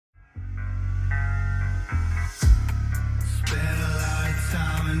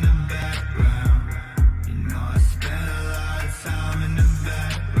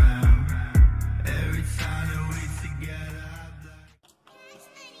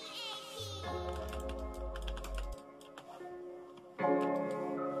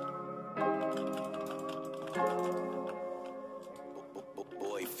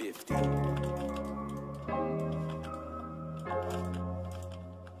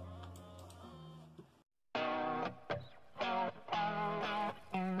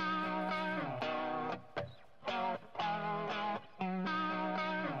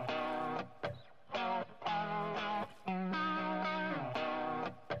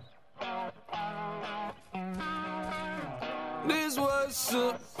was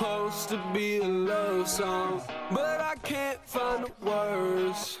supposed to be a love song, but I can't find the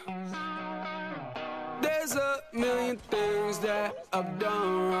words. There's a million things that I've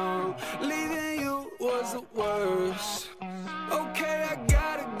done wrong. Leaving you was the worst. Okay, I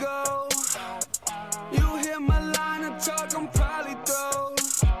gotta go. You hear my line of talk, I'm probably through.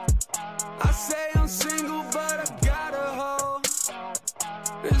 I say I'm single, but I got a hoe.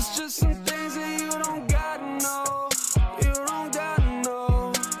 It's just some things that you don't gotta know. You don't gotta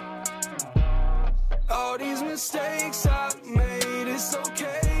know. All these mistakes I made, it's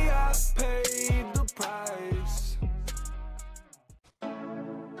okay, I paid the price.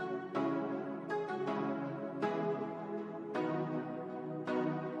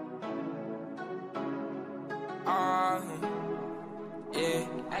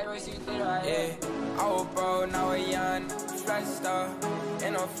 Yeah, I was broke, now we're young, stressed up.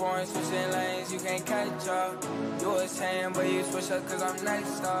 In a foreign, switching lanes, you can't catch up. You was saying, but you switch up cause I'm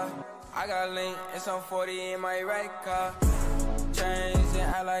next up. I got link and some 40 in my red car. Change and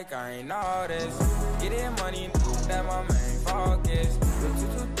act like I ain't all this. Getting money, that my main focus.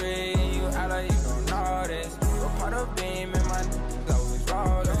 223 and you act like you don't know this. You're part of beam and my always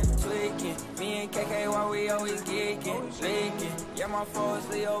rolling, tweaking. Me and KK, why we always geeking, leaking. Yeah, my foes,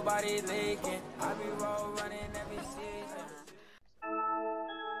 Leo body leaking. I be roll running every season.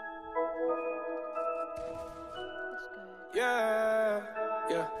 Yeah,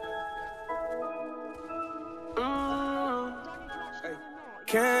 yeah. Hey.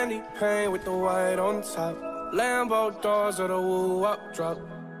 Candy paint with the white on top. Lambo doors or the woo up drop.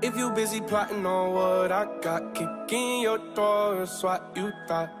 If you busy plotting on what I got, kick in your door and swat you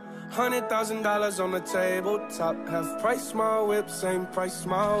thought. $100,000 on the tabletop. Half price my whip, same price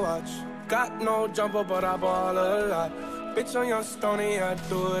my watch. Got no jumper, but I ball a lot. Bitch on your stony, I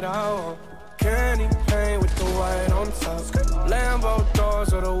do what I want. Candy paint with the white on top. Lambo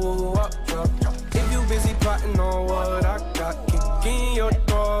doors or the woo up drop. If you busy plotting on what I got, kick in your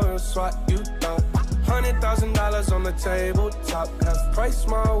door and swat you thought. $100,000 on the tabletop. Half price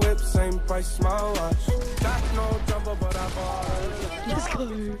my whip, same price my watch. Got no jumper, but I bought it. Let's go.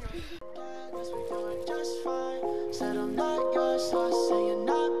 Just fine. Said I'm not yours, so I say you're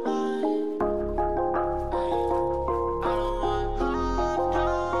not mine. I don't want love, no.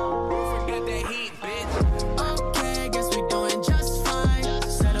 Forget that heat, bitch. Okay, guess we doing just fine.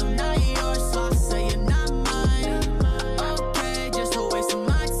 Said I'm not yours, so I say you're not mine. Okay, just a waste of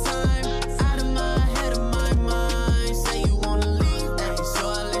my time. Out of my head, of my mind. Say you wanna leave, so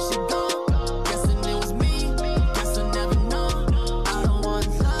I let you go. Guessing it was me, guess I never know. I don't want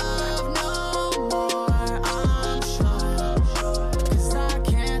love no more, I'm sure. Cause I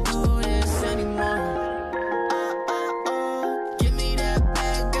can't do this anymore. Give me that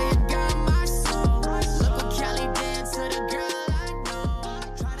bag, girl, you got my soul. Look what Kelly did to the girl I know.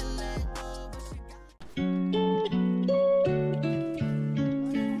 Try to let go, but she got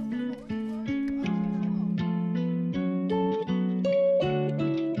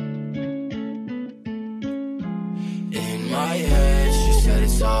In my head, she said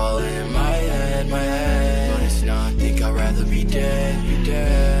it's all in my head, but it's not, think I'd rather be dead,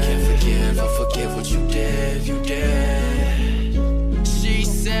 Can't forgive or forgive what you did, She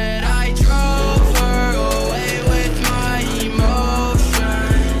said I drove her away with my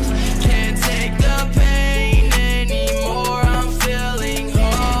emotions. Can't take the pain anymore, I'm feeling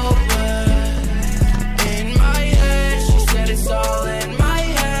hopeless. In my head, she said it's all in my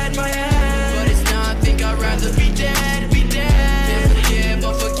head, but it's not, think I'd rather be dead, Can't forgive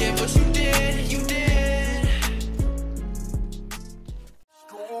or forgive what you did,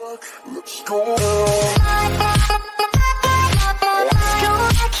 Let's go.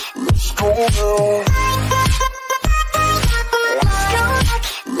 Let's go.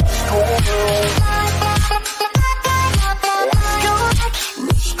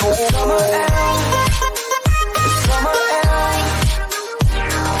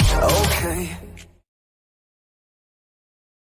 Okay.